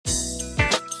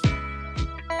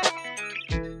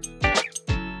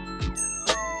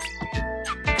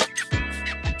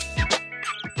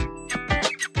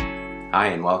Hi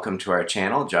and welcome to our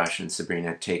channel, Josh and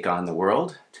Sabrina Take on the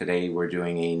World. Today we're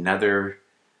doing another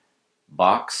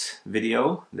box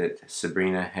video that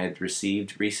Sabrina had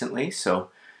received recently. So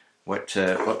what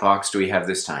box do we have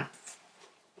this time?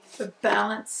 The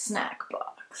Balance Snack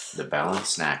Box. The Balance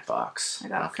Snack Box. I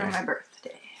got it for my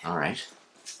birthday. All right.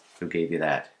 Who gave you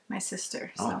that? My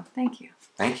sister. So thank you.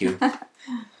 Thank you.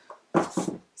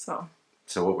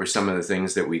 So what were some of the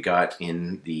things that we got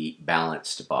in the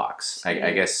balanced box? So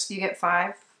I guess you get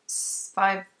five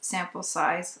sample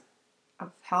size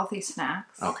of healthy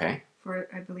snacks. Okay. For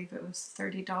I believe it was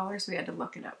 $30. We had to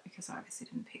look it up because I obviously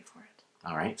didn't pay for it.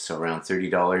 All right, so around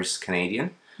 $30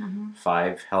 Canadian.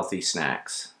 5 healthy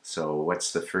snacks. So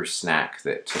what's the first snack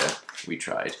that we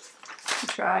tried? We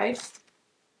tried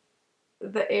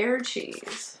the Air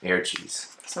Cheese. Air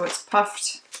cheese. So it's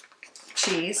puffed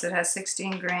cheese. It has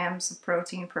 16 grams of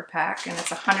protein per pack, and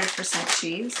it's 100%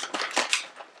 cheese.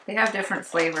 They have different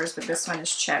flavors, but this one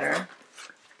is cheddar.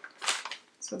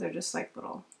 So they're just like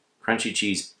little Crunchy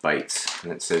cheese bites,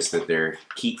 and it says that they're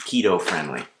keto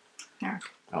friendly. Here.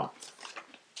 Oh.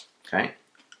 Okay.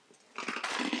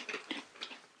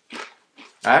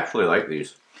 I actually like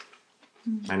these.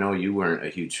 I know you weren't a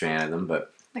huge fan of them,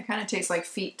 but they kind of taste like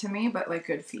feet to me, but like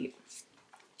good feet.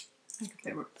 Like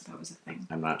if that was a thing.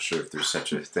 I'm not sure if there's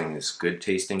such a thing as good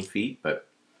tasting feet, but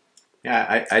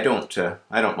yeah, I don't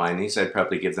mind these. I'd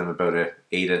probably give them about a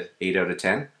 8 out of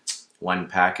 10. One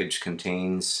package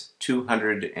contains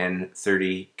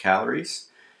 230 calories.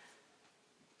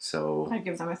 So I'd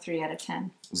give them a 3 out of 10.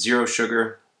 0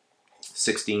 sugar,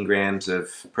 16 grams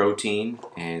of protein,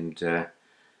 and the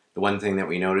one thing that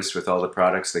we noticed with all the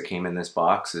products that came in this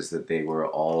box is that they were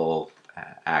all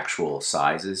actual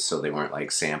sizes, so they weren't like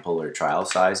sample or trial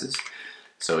sizes.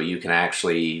 So you can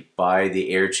actually buy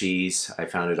the Air Cheese. I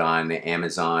found it on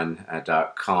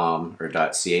Amazon.com or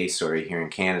 .ca, sorry, here in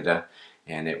Canada,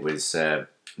 and it was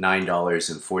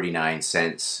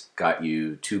 $9.49. Got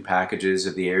you 2 packages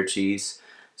of the Air Cheese.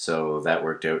 So that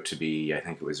worked out to be, I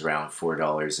think it was around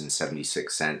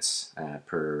 $4.76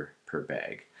 per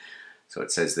bag. So it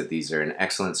says that these are an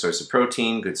excellent source of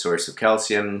protein, good source of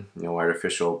calcium, no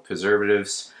artificial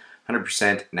preservatives,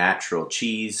 100% natural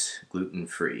cheese,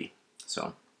 gluten-free.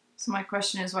 So my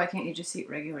question is, why can't you just eat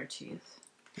regular cheese?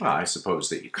 Well, I suppose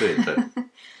that you could, but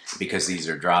because these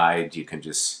are dried, you can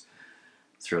just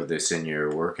throw this in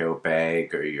your workout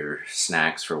bag or your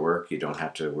snacks for work. You don't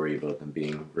have to worry about them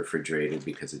being refrigerated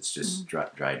because it's just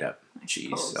dried up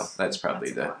cheese. So that's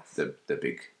probably the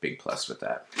big plus with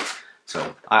that.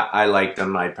 So I like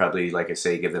them. I'd probably, like I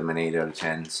say, give them an 8 out of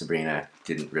 10. Sabrina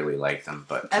didn't really like them,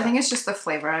 but I think it's just the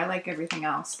flavor. I like everything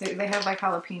else. They have like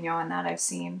jalapeno in that, I've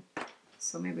seen.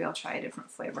 So maybe I'll try a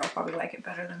different flavor. I'll probably like it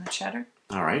better than the cheddar.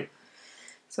 All right.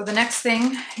 So the next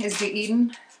thing is the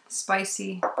Eden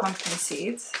Spicy Pumpkin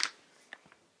Seeds.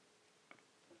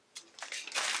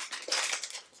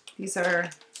 These are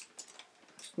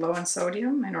low in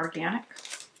sodium and organic.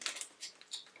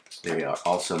 They are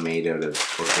also made out of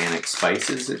organic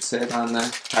spices, it said on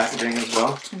the packaging as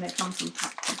well. And they come from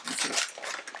pumpkin seeds.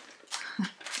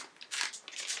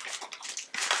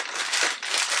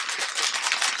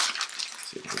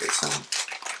 See if we can get some.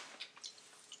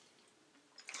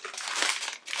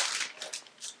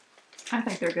 I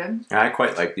think they're good. I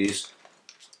quite like these.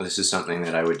 This is something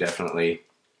that I would definitely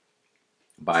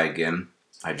buy again.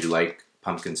 I do like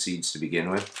pumpkin seeds to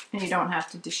begin with. And you don't have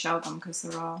to deshell them because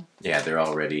they're all... Yeah, they're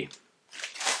already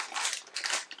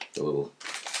the little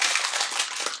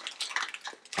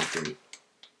pumpkin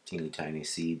teeny tiny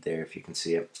seed there, if you can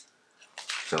see it.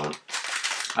 So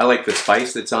I like the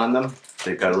spice that's on them.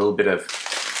 They've got a little bit of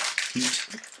heat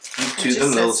to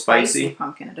them, a little spicy.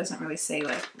 Pumpkin. It doesn't really say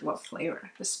like what flavor.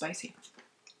 Just spicy.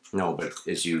 No, but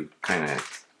as you kind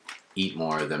of eat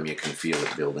more of them, you can feel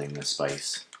it building the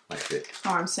spice. Like it.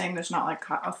 Oh, I'm saying there's not like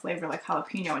a flavor like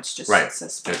jalapeno. It's just right. It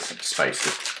says spicy. It's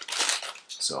spicy.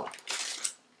 So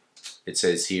it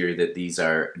says here that these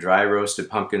are dry roasted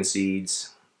pumpkin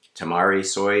seeds. Tamari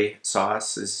soy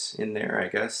sauce is in there, I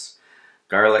guess.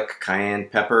 Garlic, cayenne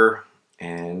pepper,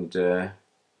 and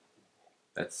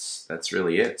that's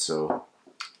really it. So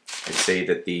I'd say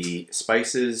that the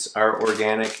spices are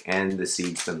organic and the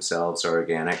seeds themselves are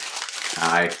organic.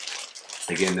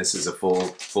 Again, this is a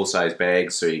full size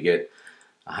bag, so you get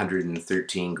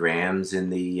 113 grams in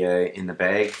the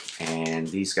bag, and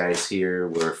these guys here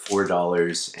were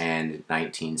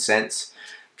 $4.19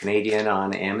 Canadian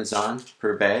on Amazon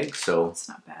per bag. So it's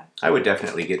not bad. I would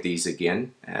definitely get these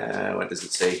again. What does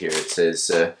it say here? It says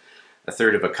a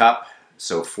third of a cup,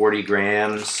 so 40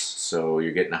 grams. So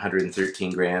you're getting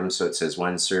 113 grams. So it says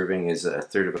one serving is a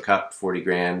third of a cup, 40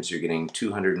 grams. You're getting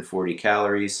 240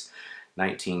 calories.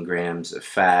 19 grams of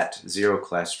fat, 0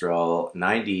 cholesterol,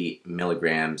 90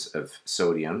 milligrams of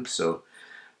sodium, so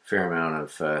fair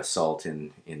amount of salt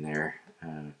in there.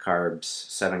 Carbs,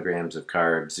 7 grams of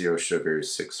carbs, 0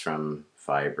 sugars, 6 from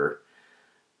fiber.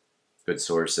 Good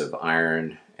source of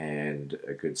iron and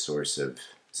a good source of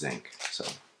zinc. So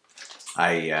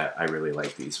I really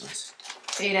like these ones.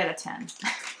 8 out of 10.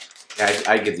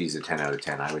 I give these a 10 out of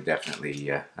 10. I would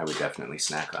definitely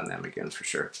snack on them again for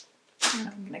sure. And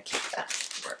I'm gonna keep that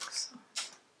for work. So.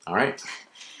 All right.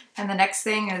 And the next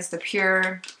thing is the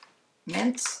pure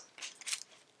mint.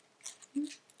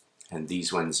 And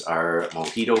these ones are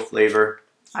mojito flavor.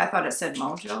 I thought it said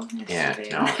mojo. Yeah,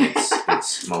 no,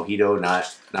 it's mojito,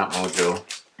 not mojo.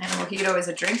 And a mojito is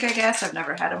a drink, I guess. I've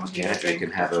never had a mojito Yeah, drink. you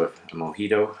can have a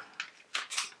mojito.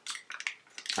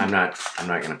 I'm not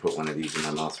gonna put one of these in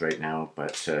my mouth right now,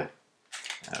 but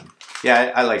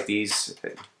yeah, I like these.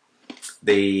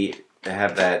 They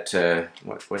have that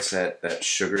what's that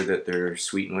sugar that they're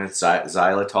sweetened with,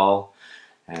 xylitol,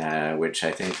 which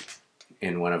I think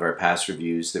in one of our past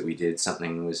reviews that we did,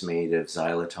 something was made of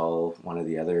xylitol, one of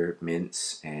the other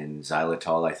mints, and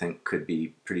xylitol I think could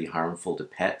be pretty harmful to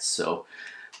pets. So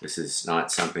this is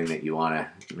not something that you want to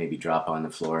maybe drop on the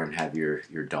floor and have your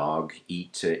dog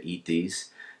eat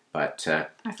these. But I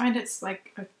find it's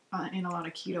like in a lot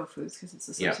of keto foods because it's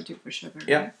a substitute for sugar.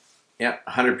 Yeah. Right? Yeah,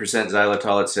 100%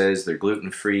 xylitol, it says. They're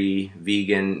gluten-free,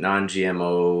 vegan,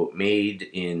 non-GMO, made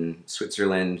in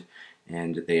Switzerland,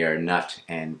 and they are nut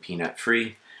and peanut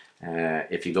free.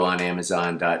 If you go on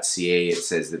Amazon.ca, it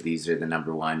says that these are the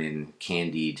 #1 in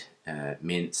candied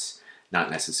mints.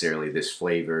 Not necessarily this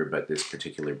flavor, but this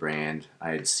particular brand. I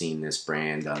had seen this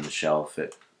brand on the shelf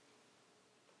at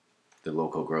the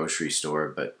local grocery store,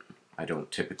 but I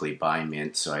don't typically buy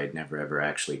mint, so I had never ever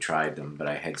actually tried them, but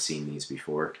I had seen these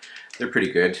before. They're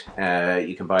pretty good.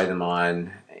 You can buy them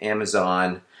on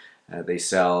Amazon. They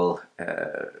sell,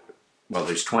 well,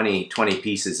 there's 20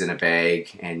 pieces in a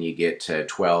bag, and you get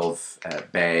 12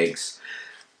 bags.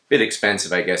 Bit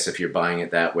expensive, I guess, if you're buying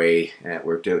it that way. It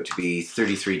worked out to be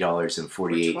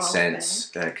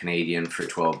 $33.48 Canadian for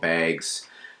 12 bags.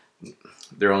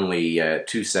 They're only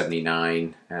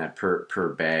 $2.79 per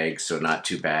bag, so not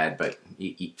too bad. But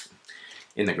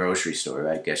in the grocery store,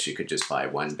 I guess you could just buy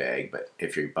one bag. But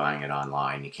if you're buying it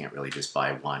online, you can't really just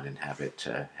buy one and have it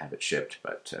shipped.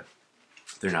 But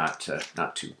they're not too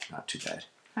bad.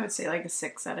 I would say like a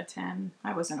 6 out of 10.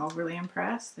 I wasn't overly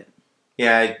impressed.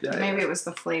 Yeah, maybe it was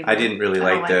the flavor. I didn't really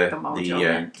like the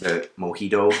the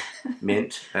mojito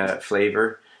mint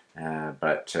flavor,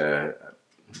 but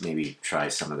maybe try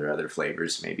some of their other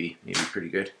flavors. Maybe pretty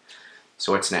good.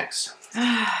 So what's next?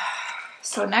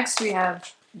 So next we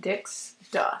have Dick's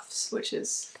Duffs, which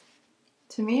is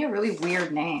to me a really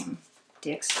weird name.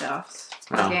 Dick's Duffs.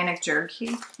 Organic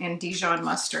jerky and Dijon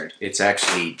mustard. It's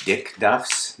actually Dick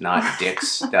Duffs, not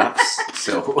Dick's Duffs.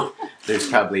 So there's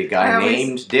probably a guy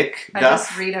named Dick Duff. I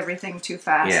just read everything too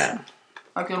fast. Yeah.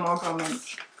 Okay, more mint.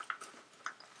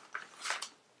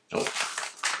 Oh,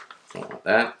 don't want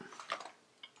that.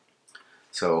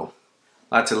 So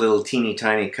lots of little teeny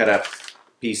tiny cut up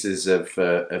pieces of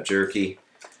jerky.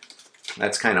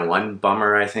 That's kind of one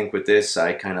bummer, I think, with this.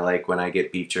 I kind of like when I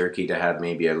get beef jerky to have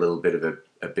maybe a little bit of a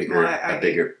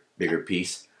bigger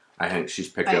piece. I think she's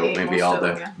picked out maybe all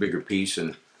the bigger piece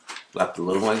and left the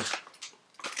little one.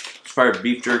 As far as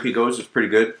beef jerky goes, it's pretty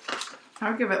good. I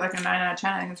would give it like a 9 out of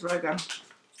 10. I think it's really good.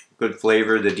 Good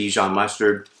flavor. The Dijon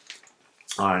mustard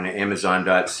on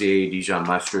Amazon.ca. Dijon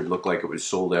mustard looked like it was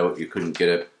sold out. You couldn't get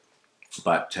it.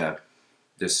 But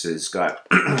this has got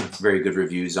very good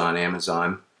reviews on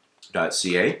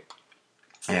Amazon.ca.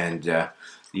 And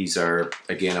these are,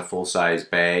 again, a full-size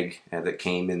bag that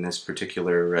came in this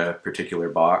particular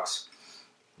box,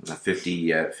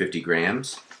 50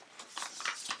 grams.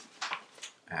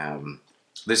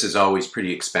 This is always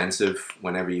pretty expensive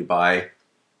whenever you buy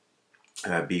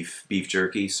beef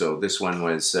jerky. So this one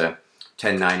was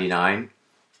 $10.99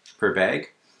 per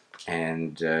bag,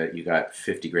 and you got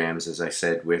 50 grams, as I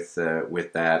said, with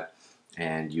that,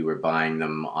 and you were buying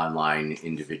them online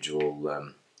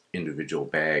individual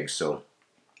bags. So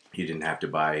you didn't have to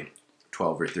buy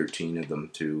 12 or 13 of them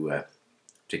to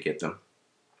get them.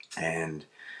 And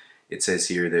it says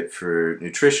here that for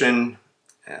nutrition,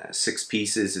 6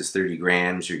 pieces is 30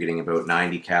 grams. You're getting about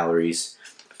 90 calories,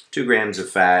 2 grams of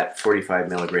fat, 45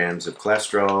 milligrams of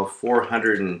cholesterol,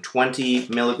 420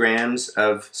 milligrams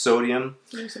of sodium.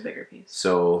 There's a bigger piece.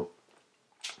 So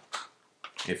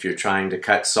if you're trying to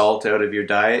cut salt out of your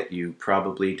diet, you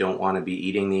probably don't want to be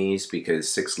eating these,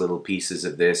 because 6 little pieces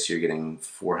of this, you're getting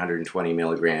 420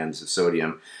 milligrams of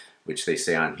sodium. which they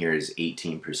say on here is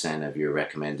 18% of your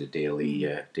recommended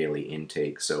daily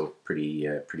intake. So pretty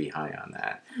high on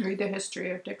that. Read the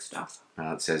history of Dick Stuff.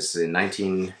 It says in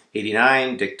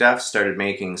 1989, Dick Duff started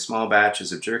making small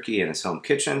batches of jerky in his home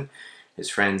kitchen. His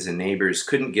friends and neighbors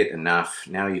couldn't get enough.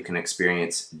 Now you can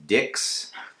experience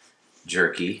Dick's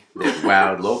jerky that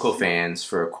wowed local fans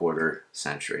for a quarter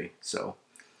century. So,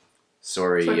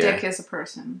 sorry. So Dick is a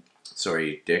person.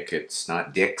 Sorry, Dick. It's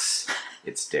not Dick's.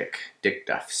 It's Dick. Dick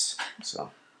Duff's. So,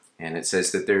 and it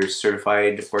says that they're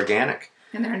certified organic.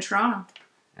 And they're in Toronto.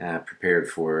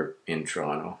 Prepared for in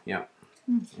Toronto. Yeah.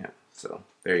 Yeah. So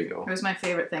there you go. It was my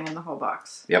favorite thing in the whole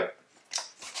box. Yep.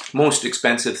 Most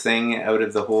expensive thing out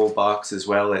of the whole box as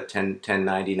well at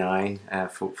 $10.99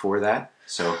 for that.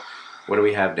 So what do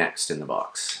we have next in the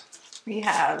box? We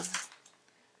have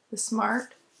the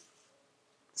Smart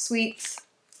Sweets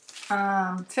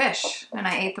fish, and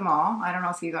I ate them all. I don't know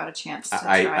if you got a chance to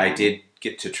try them. I did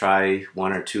get to try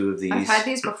one or two of these. I've had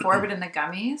these before, but in the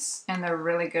gummies, and they're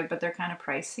really good, but they're kind of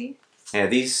pricey. Yeah,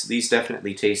 these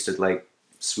definitely tasted like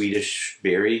Swedish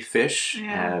berry fish.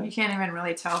 Yeah, you can't even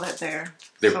really tell that they're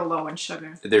so low in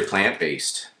sugar. They're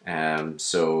plant-based.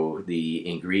 So the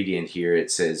ingredient here, it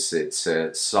says it's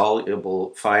a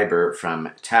soluble fiber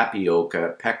from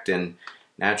tapioca, pectin,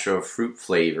 natural fruit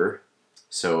flavor.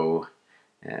 So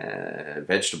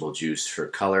vegetable juice for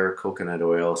color, coconut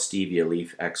oil, stevia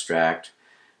leaf extract.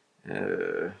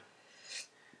 The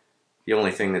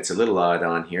only thing that's a little odd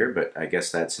on here, but I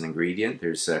guess that's an ingredient,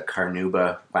 there's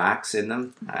carnauba wax in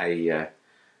them. I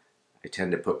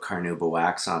tend to put carnauba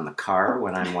wax on the car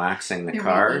when I'm waxing the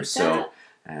car, so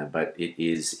but it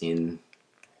is in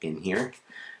here.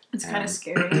 It's kind of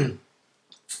scary.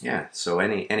 Yeah, so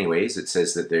anyways, it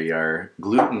says that they are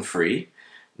gluten-free,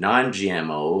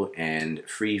 non-GMO, and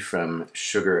free from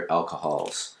sugar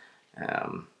alcohols.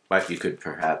 But you could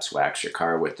perhaps wax your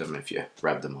car with them if you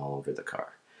rub them all over the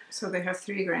car. So they have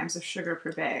 3 grams of sugar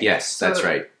per bag. Yes, that's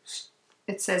right.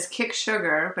 It says kick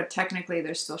sugar, but technically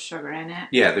there's still sugar in it.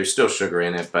 Yeah, there's still sugar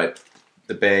in it, but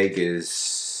the bag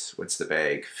is, what's the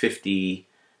bag? 50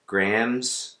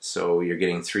 grams. So you're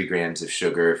getting 3 grams of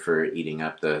sugar for eating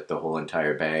up the whole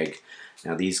entire bag.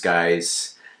 Now these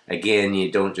guys, again,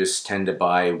 you don't just tend to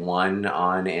buy one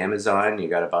on Amazon. You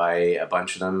got to buy a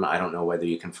bunch of them. I don't know whether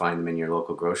you can find them in your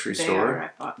local grocery store. I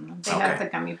bought them. They have the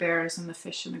gummy bears and the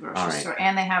fish in the grocery store,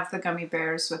 and they have the gummy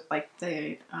bears with like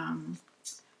the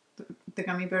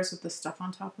gummy bears with the stuff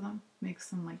on top of them. Makes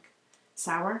them like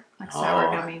sour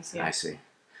gummies. Yeah, I see.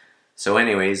 So,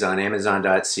 anyways, on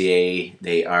Amazon.ca,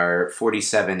 they are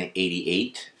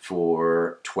 $47.88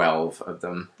 for 12 of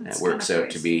them. It works out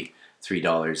to be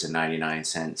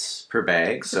 $3.99 per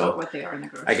bag. So what they are in the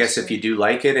grocery I guess store. if you do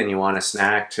like it and you want a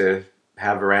snack to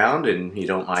have around and you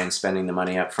don't mind spending the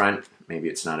money up front, maybe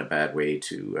it's not a bad way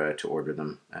to order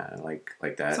them like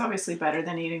that. It's obviously better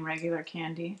than eating regular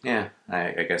candy. Yeah,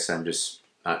 I guess I'm just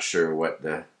not sure what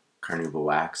the carnauba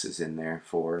wax is in there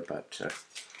for, but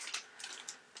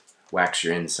wax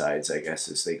your insides, I guess,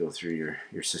 as they go through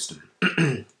your system.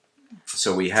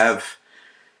 So we have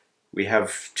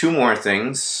 2 more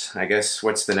things. I guess,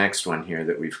 what's the next one here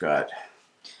that we've got?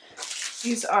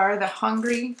 These are the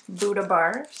Hungry Buddha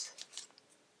bars.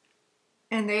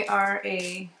 And they are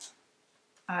a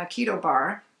keto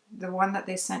bar. The one that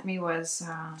they sent me was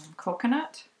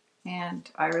coconut. And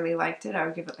I really liked it. I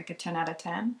would give it like a 10 out of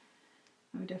 10.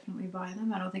 I would definitely buy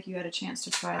them. I don't think you had a chance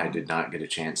to try them. I did not get a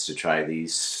chance to try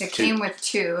these. It came with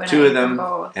 2. And 2 I of them,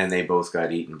 both. and they both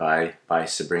got eaten by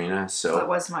Sabrina. So well, it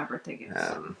was my birthday gift.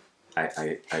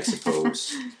 I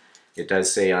suppose. It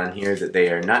does say on here that they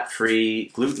are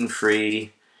nut-free,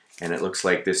 gluten-free, and it looks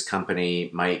like this company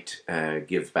might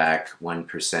give back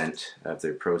 1% of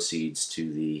their proceeds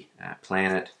to the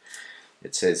planet.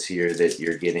 It says here that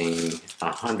you're getting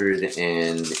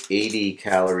 180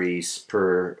 calories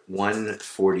per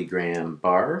 140-gram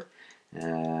bar.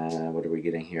 What are we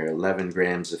getting here? 11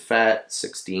 grams of fat,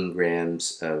 16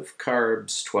 grams of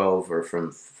carbs, 12 are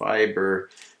from fiber,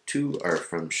 2 are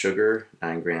from sugar,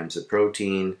 9 grams of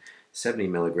protein, 70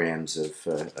 milligrams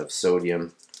of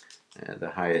sodium. The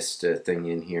highest thing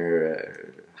in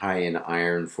here, high in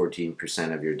iron,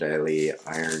 14% of your daily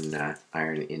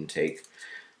iron intake.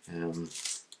 I'm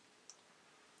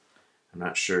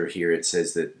not sure here. It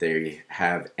says that they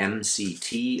have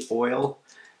MCT oil,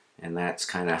 and that's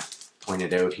kind of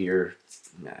pointed out here.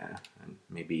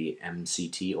 Maybe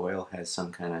MCT oil has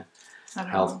some kind of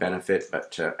health benefit,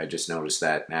 but I just noticed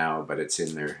that now, but it's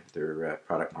in their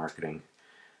product marketing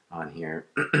on here.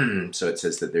 So it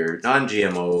says that they're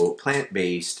non-GMO,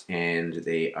 plant-based, and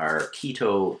they are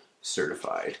keto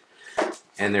certified.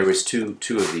 And there was two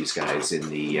of these guys in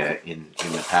the in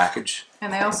the package.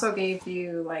 And they also gave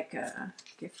you like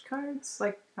gift cards,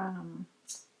 like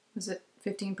was it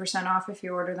 15% off if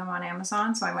you order them on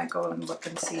Amazon? So I might go and look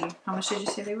and see. How much did you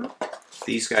say they were?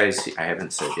 These guys, I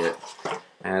haven't said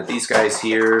yet. These guys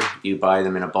here, you buy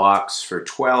them in a box for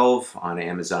 $12 on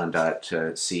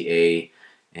Amazon.ca,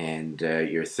 and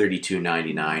you're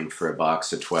 $32.99 for a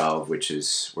box of 12, which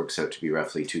works out to be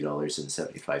roughly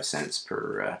 $2.75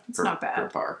 per not bad. per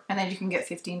bar. And then you can get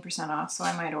 15% off, so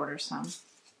I might order some.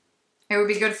 It would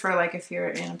be good for like if you're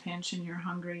in a pinch and you're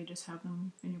hungry, just have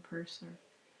them in your purse. Or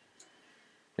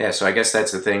yeah, so I guess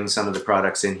that's the thing. Some of the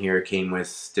products in here came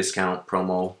with discount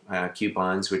promo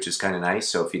coupons, which is kind of nice.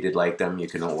 So if you did like them, you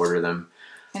can order them.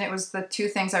 And it was the two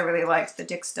things I really liked, the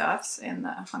Dick Stuffs and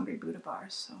the Hungry Buddha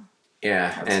bars. So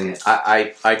yeah, and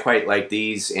I quite like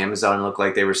these. Amazon looked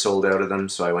like they were sold out of them,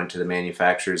 so I went to the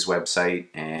manufacturer's website,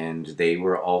 and they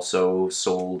were also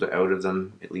sold out of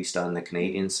them, at least on the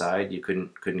Canadian side. You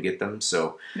couldn't get them,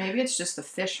 so maybe it's just the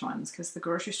fish ones, because the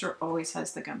grocery store always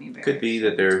has the gummy bears. Could be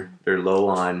that they're low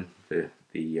on the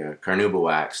carnauba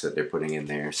wax that they're putting in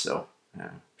there, so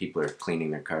people are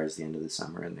cleaning their cars the end of the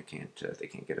summer, and they can't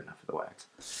get enough of the wax.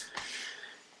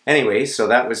 Anyway, so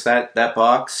that was that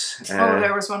box.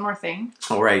 There was one more thing.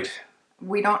 All right.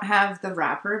 We don't have the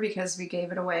wrapper because we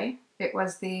gave it away. It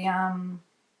was the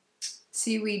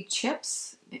seaweed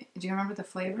chips. Do you remember the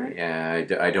flavor? Yeah,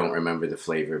 I don't remember the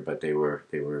flavor, but they were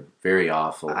very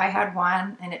awful. I had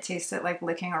one, and it tasted like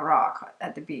licking a rock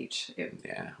at the beach. It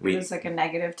was like a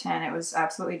 -10. It was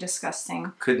absolutely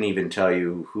disgusting. Couldn't even tell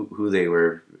you who they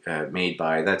were made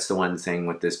by. That's the one thing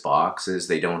with this box is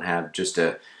they don't have just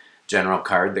a general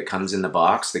card that comes in the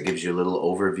box that gives you a little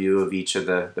overview of each of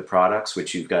the products,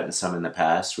 which you've gotten some in the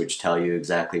past, which tell you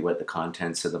exactly what the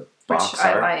contents of the box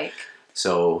are. Which I like.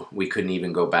 So we couldn't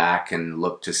even go back and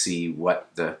look to see what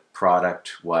the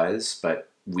product was, but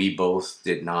we both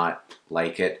did not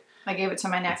like it. I gave it to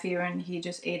my nephew, and he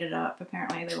just ate it up.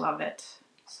 Apparently they love it.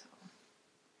 So.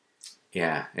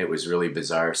 Yeah, it was really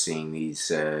bizarre seeing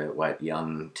these,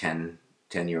 young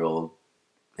 10-year-old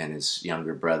and his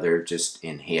younger brother just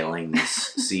inhaling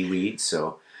this seaweed.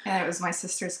 So and it was my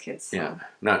sister's kids. So. Yeah,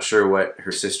 not sure what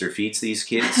her sister feeds these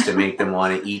kids to make them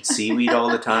want to eat seaweed all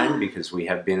the time, because we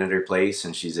have been at her place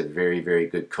and she's a very, very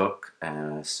good cook.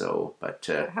 A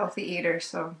healthy eater.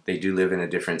 So they do live in a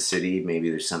different city. Maybe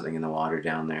there's something in the water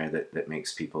down there that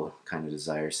makes people kind of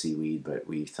desire seaweed. But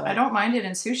we thought I don't mind it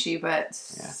in sushi, but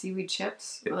seaweed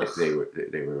chips. They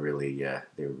were really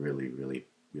really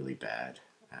really bad.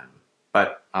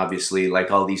 But obviously,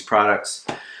 like all these products,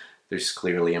 there's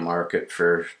clearly a market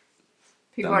for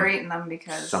people are eating them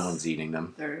because someone's eating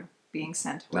them. They're being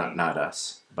sent away. Not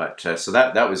us. But so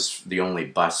that was the only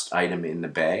bust item in the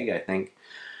bag, I think.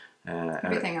 Out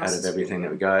of everything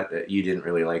that we got, you didn't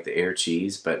really like the air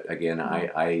cheese, but again, I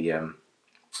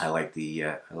like the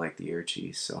air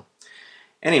cheese. So,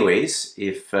 anyways,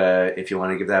 if you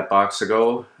want to give that box a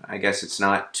go, I guess it's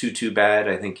not too bad.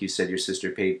 I think you said your sister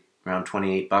paid around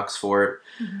 $28 for it.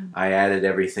 Mm-hmm. I added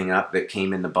everything up that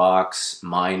came in the box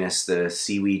minus the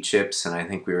seaweed chips, and I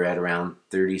think we were at around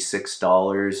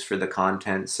 $36 for the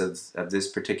contents of this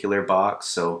particular box.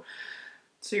 So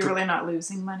you're really not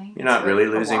losing money? You're not really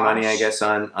losing money, I guess,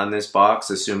 on this box,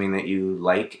 assuming that you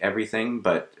like everything,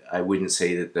 but I wouldn't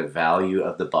say that the value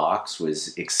of the box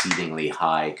was exceedingly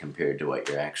high compared to what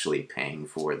you're actually paying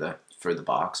for the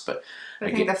box. But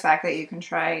I think the fact that you can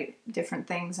try different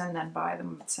things and then buy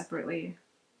them separately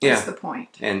is the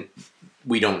point. And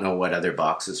we don't know what other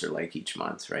boxes are like each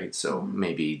month, right? So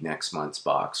maybe next month's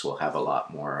box will have a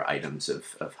lot more items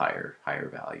of higher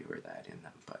value or that in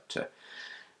them. But it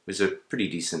was a pretty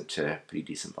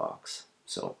decent box.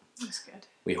 So that's good.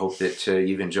 We hope that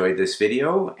you've enjoyed this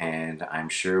video, and I'm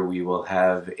sure we will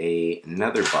have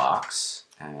another box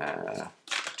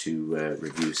to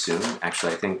review soon.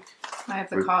 Actually, I think I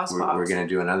have the Cause box. We're going to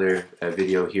do another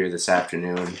video here this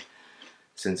afternoon.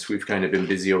 Since we've kind of been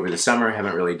busy over the summer,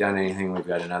 haven't really done anything, we've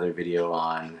got another video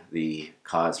on the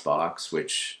Cause box,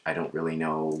 which I don't really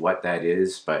know what that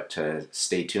is, but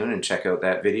stay tuned and check out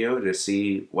that video to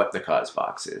see what the Cause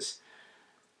box is.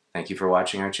 Thank you for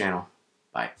watching our channel.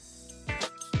 Bye.